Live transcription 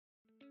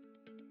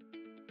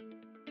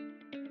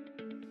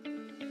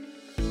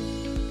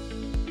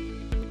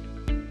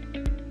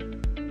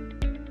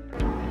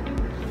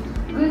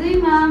Good day,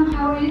 ma'am.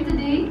 How are you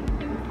today?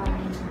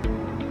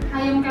 Fine.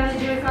 I am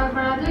Carlos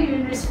Alvarado, your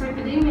nurse for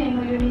today. May I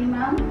know your name,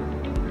 ma'am?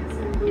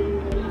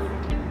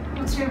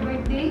 What's your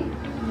birthday?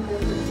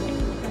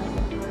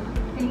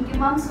 Thank you,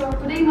 ma'am. So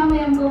today, ma'am, I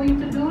am going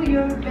to do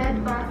your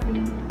bed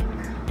bathing.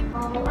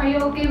 Are you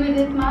okay with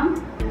it, ma'am?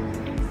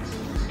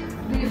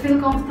 Do you feel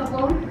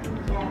comfortable?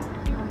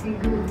 Yeah, okay,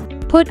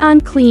 good. Put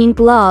on clean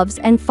gloves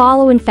and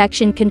follow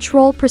infection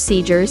control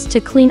procedures to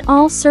clean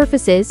all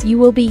surfaces you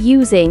will be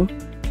using.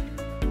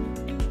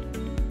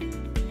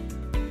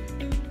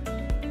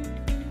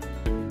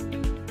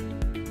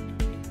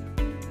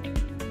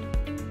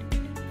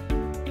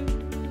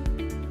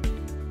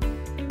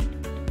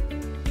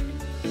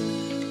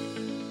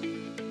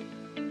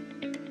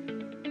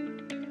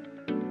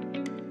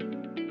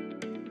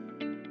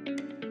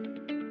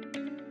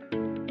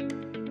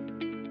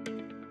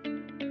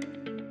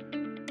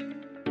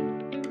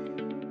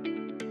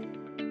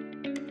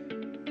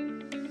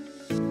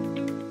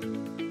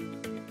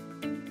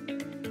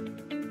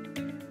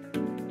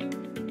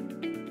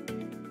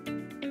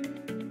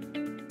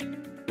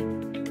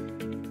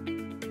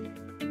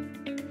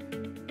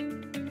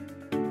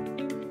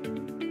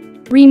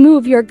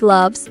 Remove your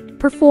gloves,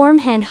 perform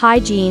hand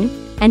hygiene,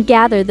 and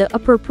gather the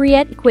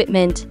appropriate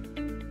equipment.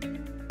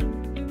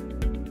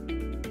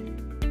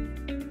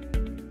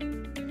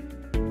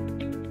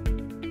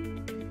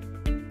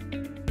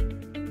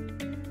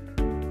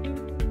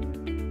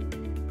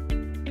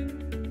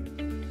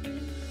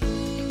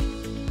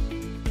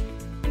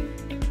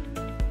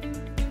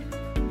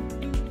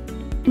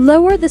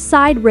 Lower the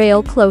side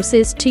rail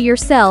closest to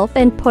yourself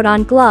and put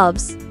on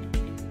gloves.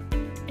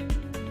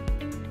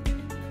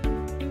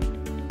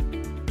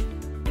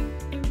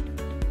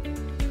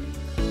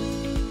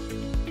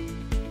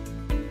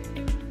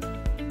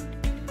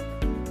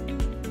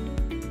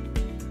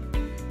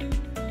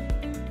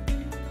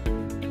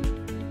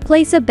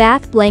 Place a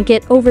bath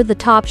blanket over the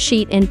top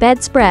sheet and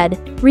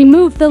bedspread.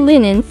 Remove the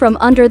linen from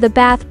under the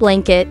bath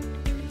blanket.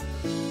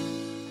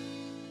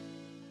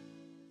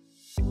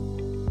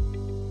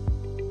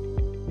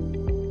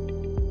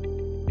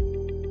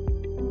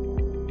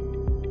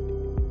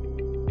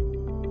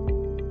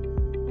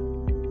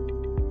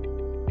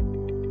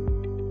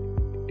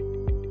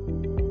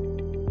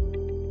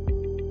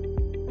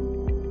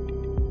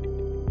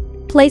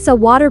 Place a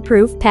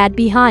waterproof pad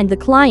behind the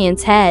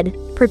client's head.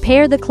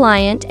 Prepare the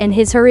client and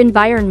his/her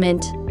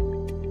environment.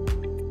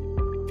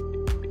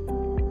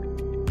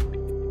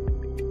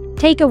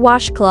 Take a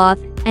washcloth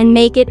and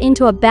make it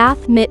into a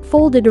bath mitt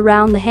folded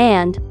around the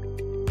hand.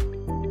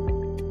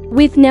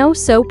 With no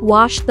soap,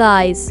 wash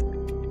thighs.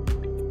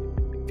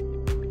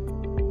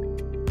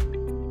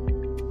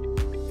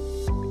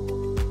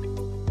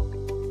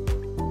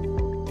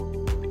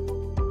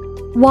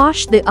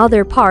 Wash the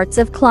other parts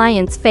of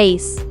client's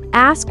face.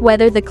 Ask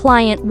whether the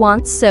client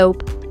wants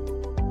soap.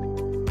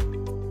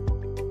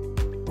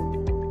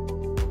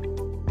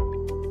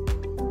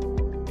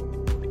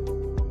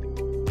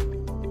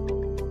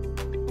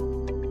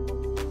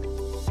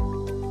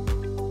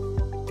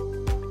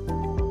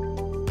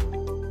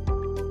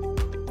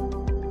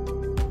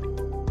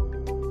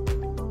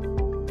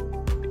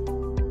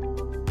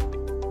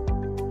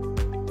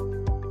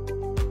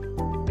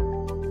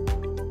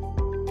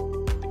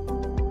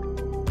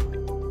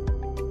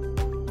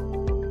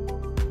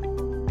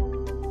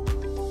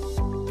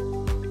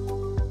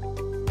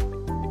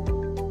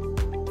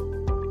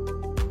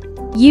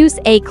 Use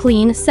a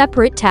clean,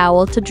 separate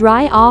towel to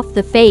dry off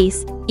the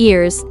face,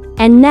 ears,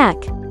 and neck.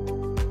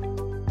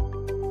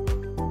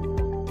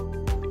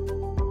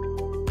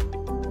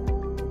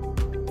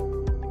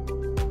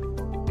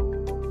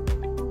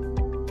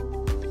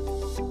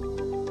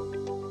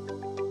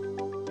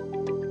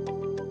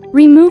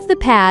 Remove the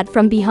pad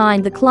from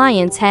behind the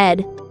client's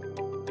head.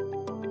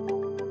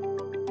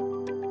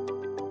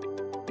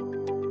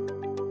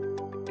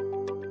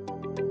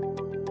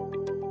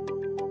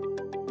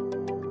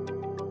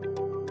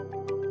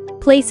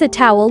 Place a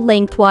towel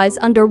lengthwise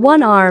under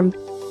one arm.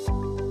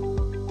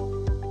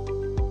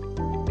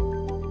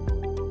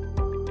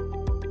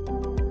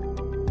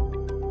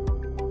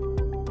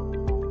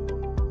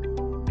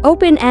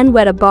 Open and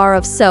wet a bar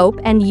of soap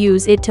and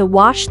use it to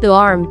wash the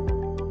arm.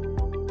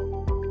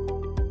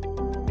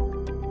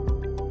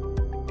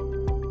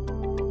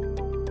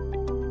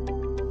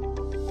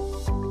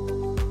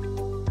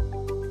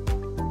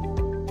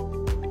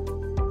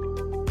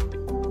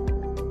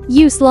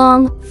 Use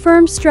long,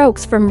 firm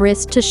strokes from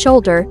wrist to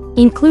shoulder,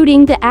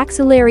 including the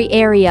axillary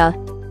area.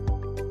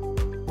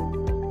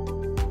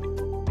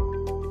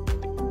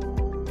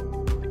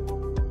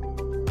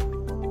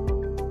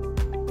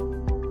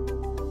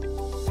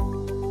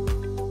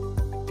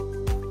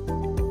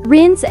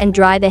 Rinse and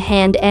dry the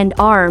hand and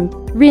arm.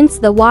 Rinse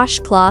the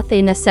washcloth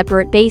in a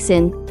separate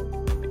basin.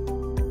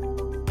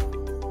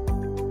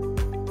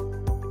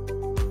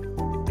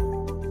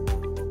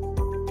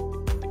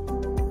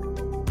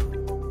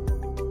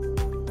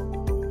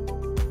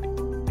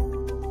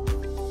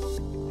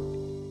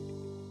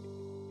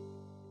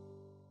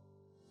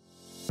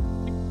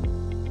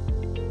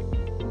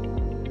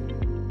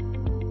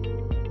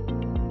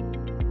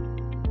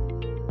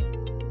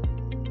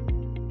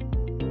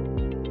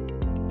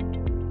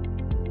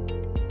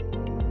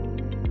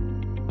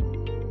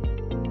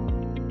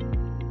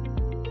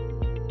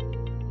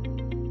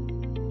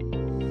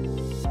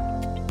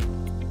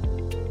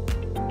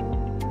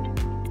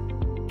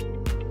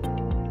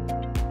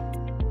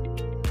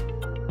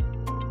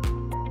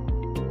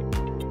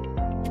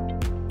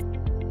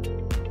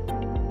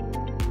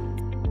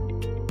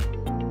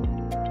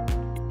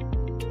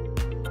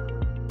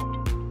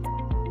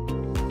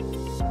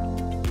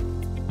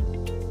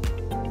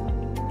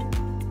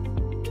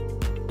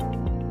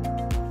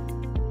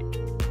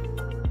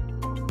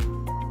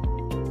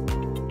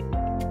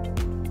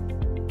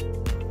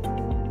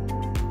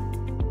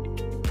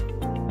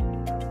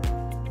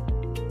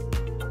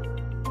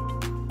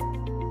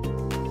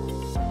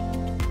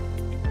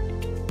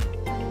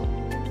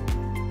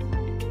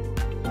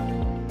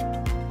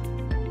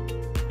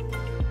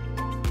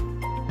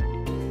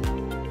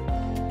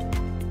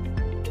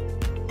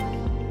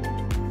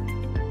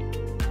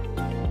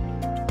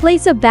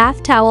 Place a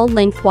bath towel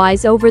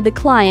lengthwise over the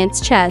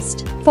client's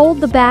chest. Fold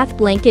the bath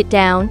blanket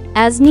down,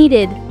 as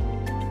needed.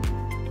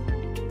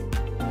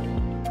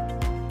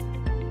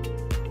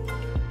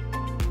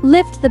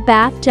 Lift the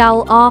bath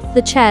towel off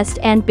the chest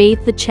and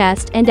bathe the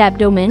chest and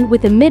abdomen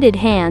with a mitted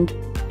hand.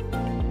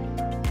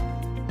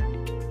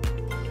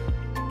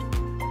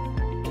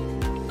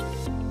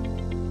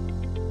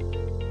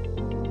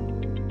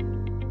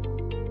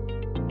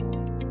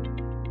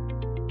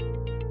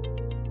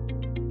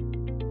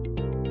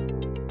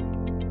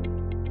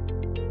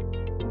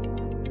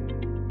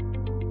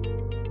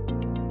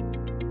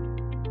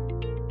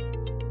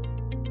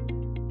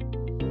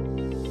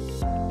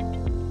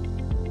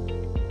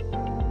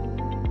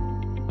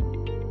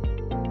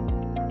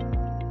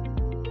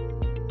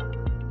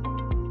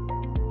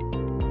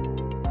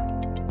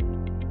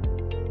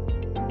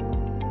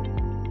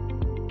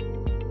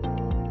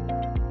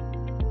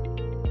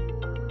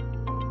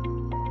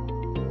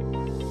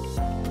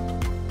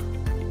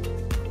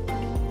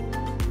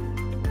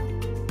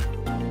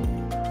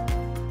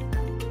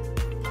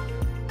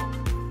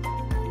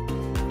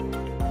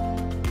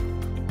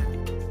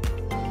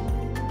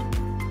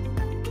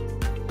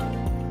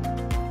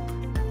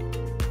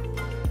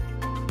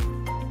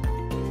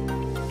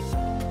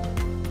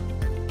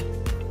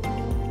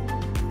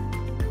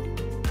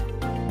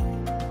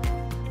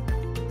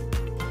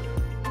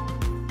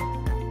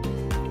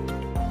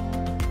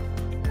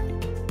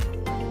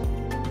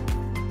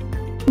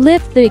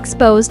 Lift the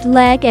exposed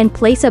leg and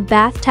place a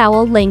bath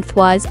towel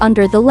lengthwise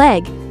under the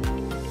leg.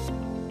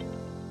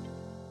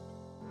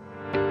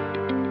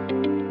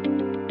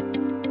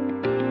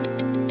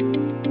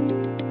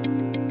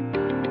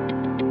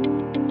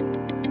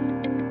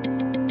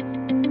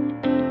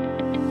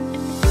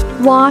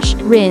 Wash,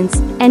 rinse,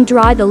 and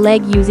dry the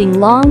leg using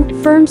long,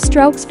 firm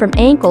strokes from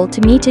ankle to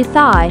knee to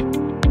thigh.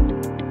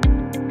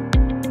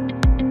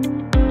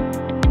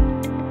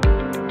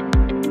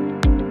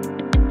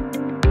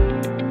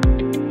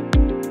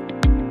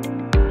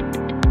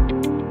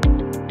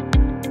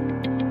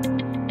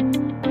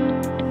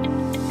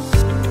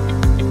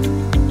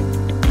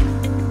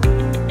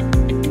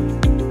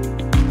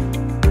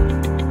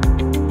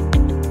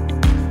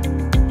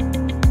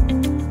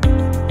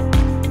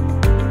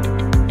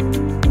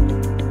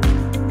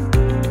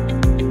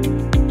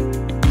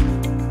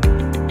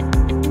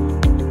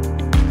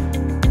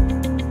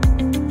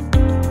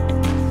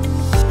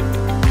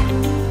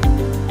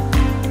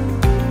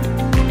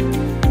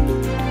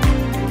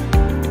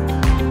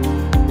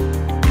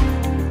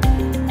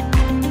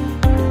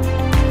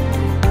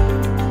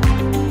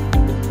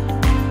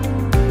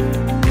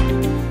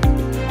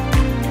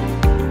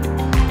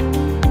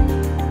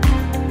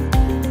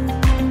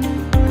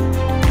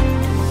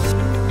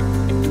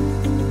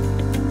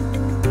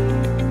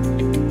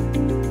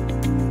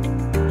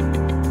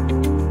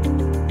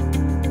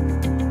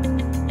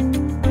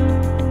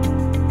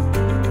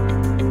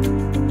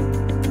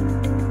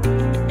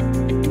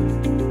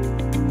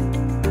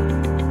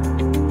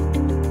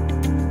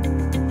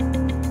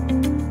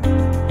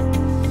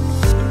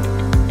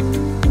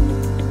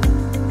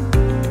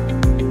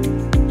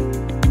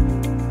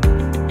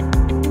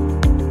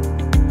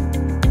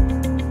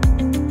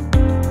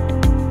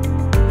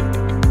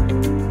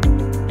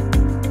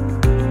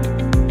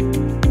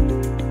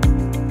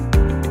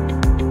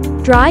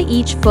 Dry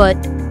each foot,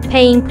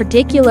 paying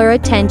particular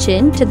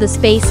attention to the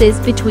spaces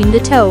between the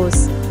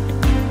toes.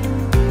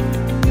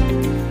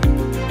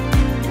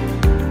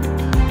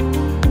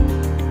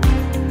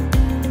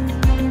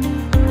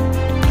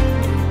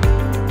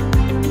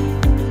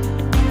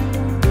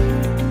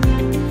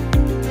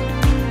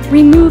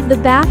 Remove the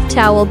bath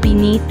towel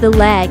beneath the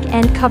leg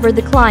and cover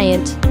the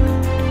client.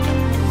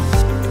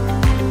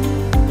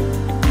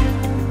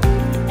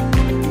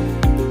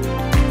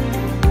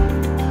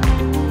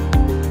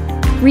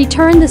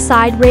 Return the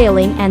side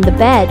railing and the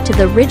bed to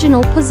the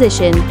original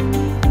position.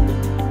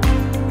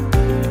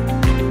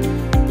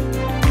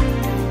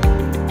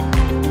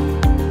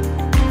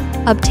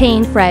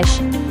 Obtain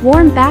fresh,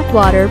 warm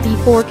bathwater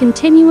before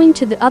continuing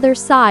to the other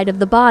side of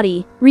the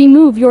body.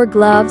 Remove your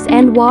gloves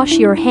and wash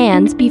your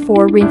hands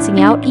before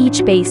rinsing out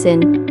each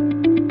basin.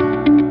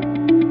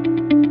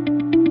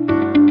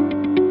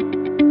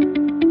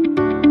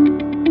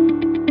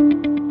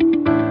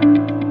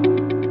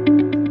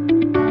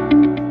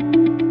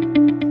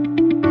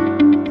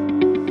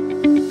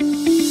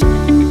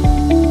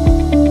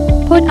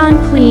 Put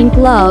on clean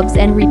gloves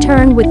and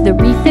return with the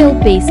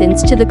refilled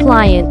basins to the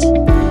client.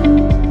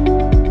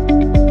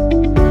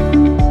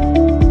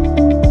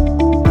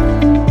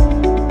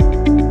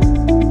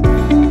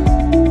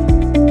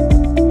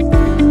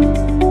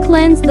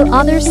 Cleanse the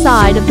other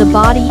side of the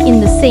body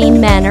in the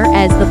same manner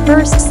as the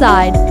first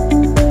side.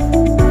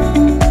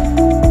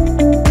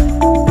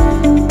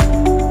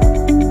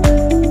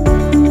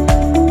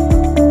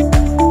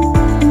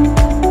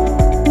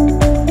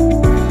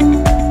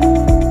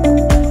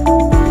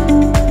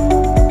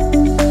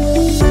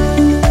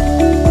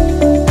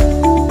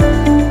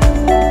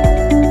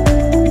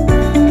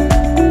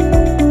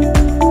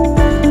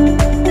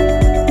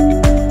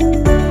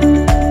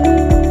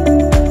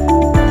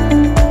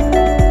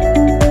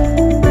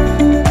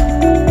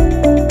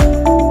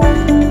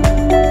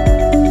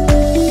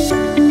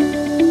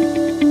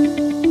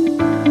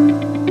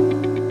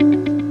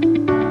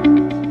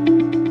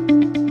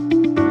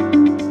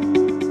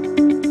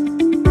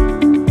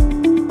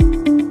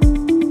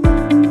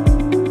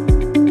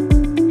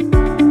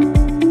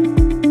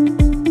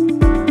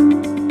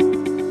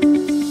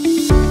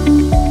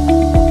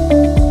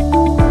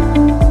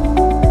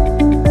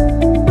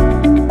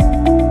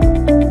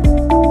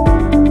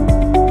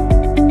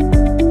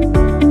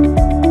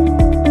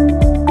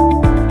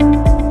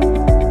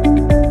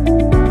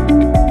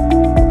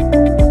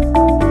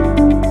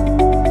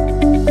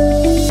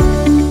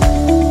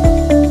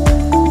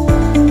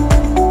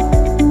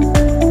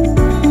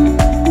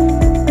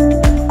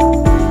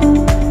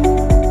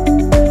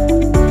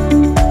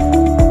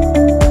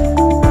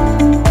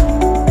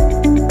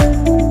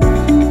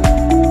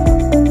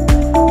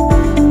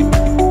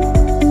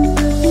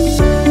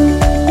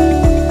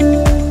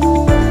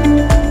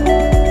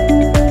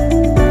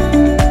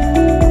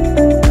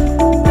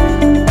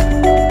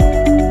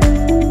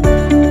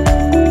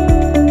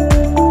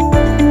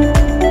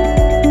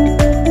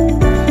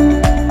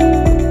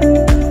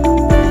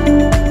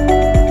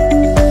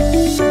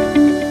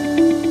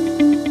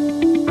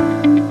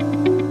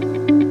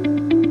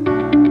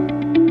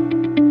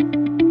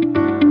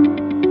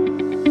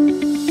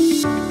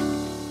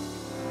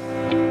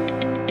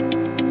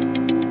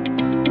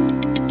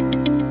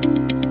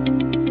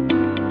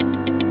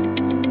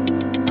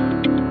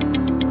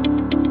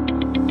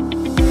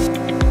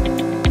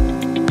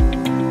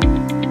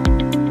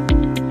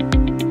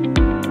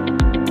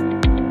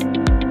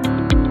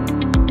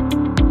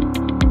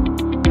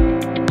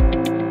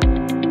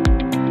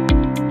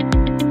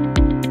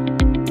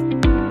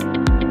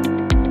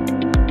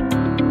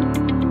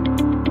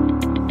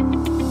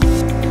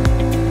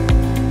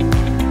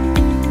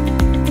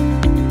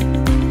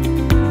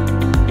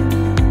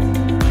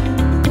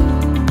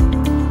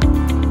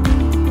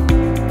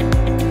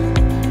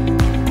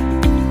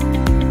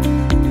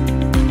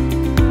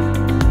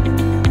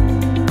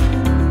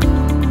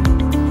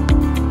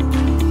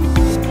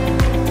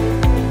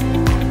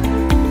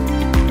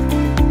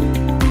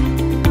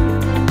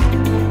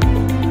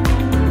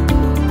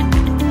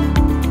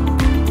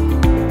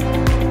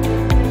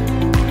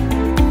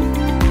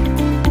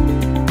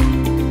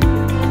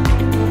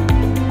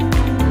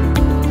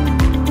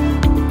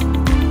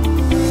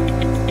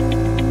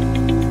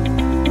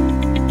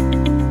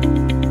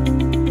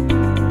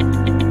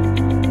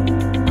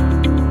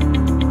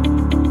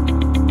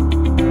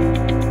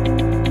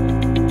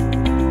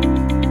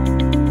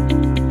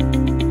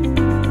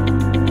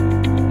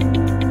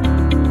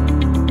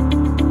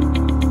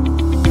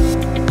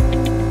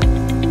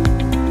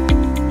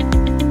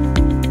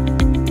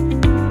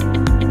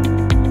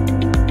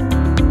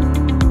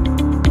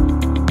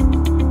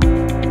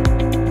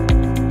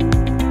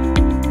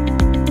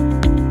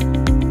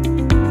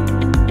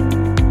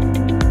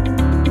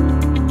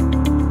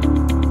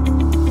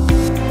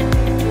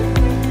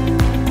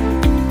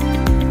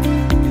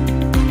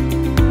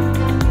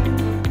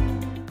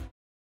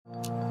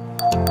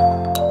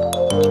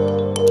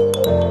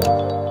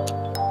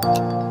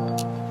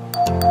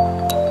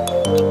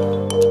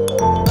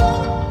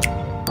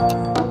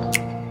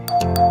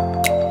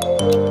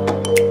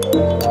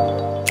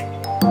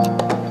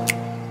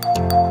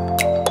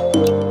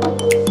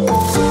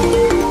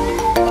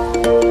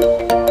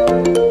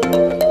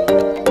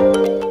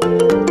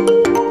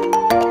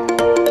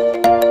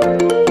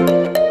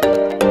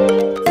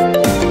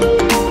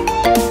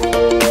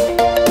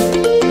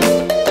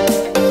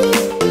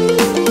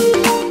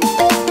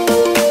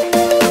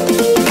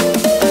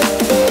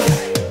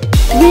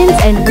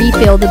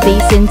 refill the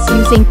basins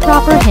using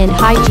proper hand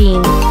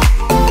hygiene.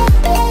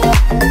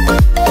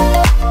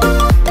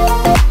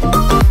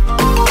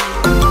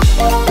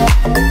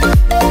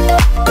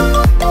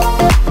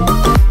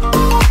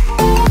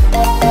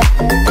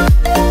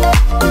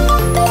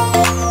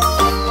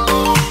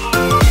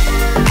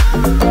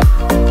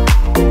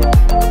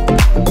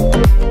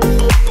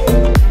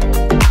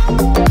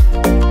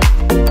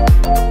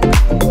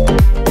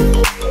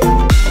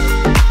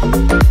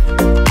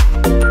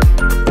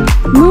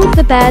 Move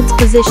the bed's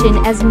position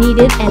as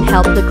needed and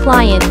help the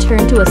client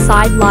turn to a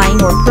side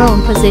lying or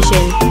prone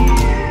position.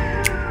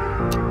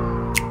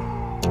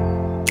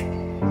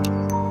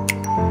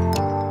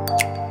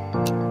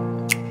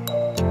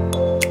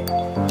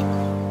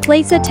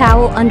 Place a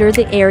towel under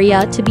the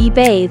area to be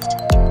bathed.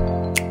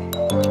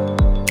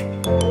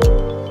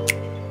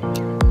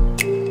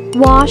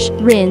 Wash,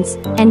 rinse,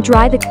 and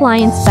dry the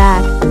client's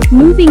back,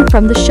 moving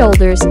from the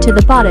shoulders to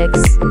the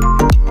buttocks.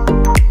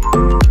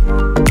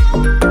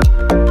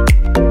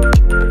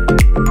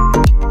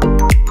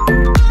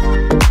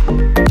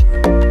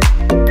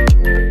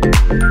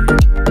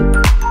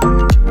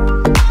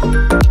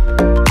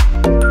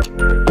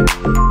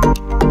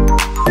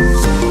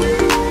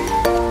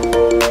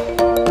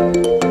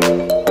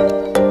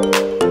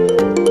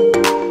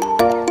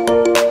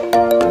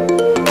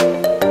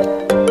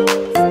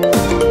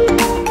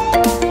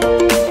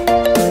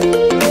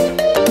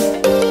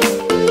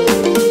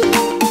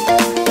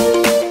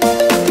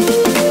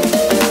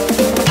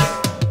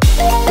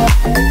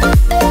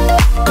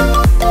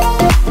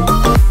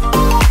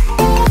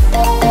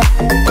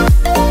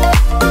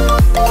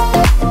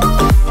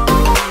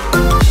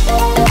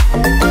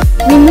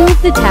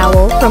 Remove the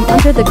towel from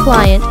under the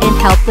client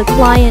and help the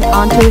client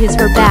onto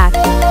his/her back.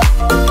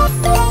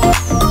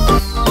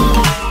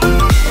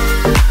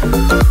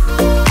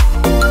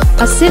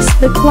 Assist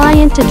the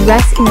client to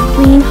dress in a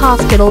clean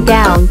hospital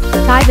gown.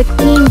 Tie the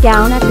clean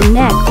gown at the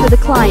neck for the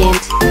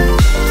client.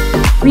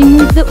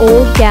 Remove the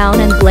old gown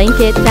and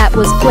blanket that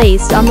was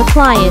placed on the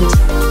client.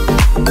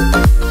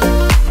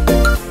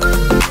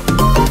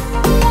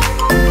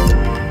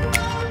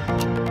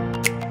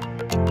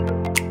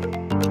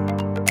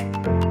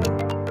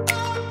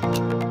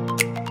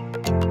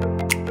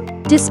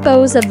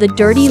 Dispose of the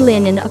dirty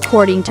linen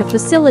according to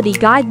facility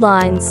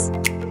guidelines.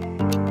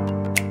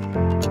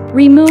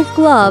 Remove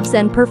gloves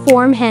and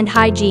perform hand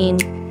hygiene.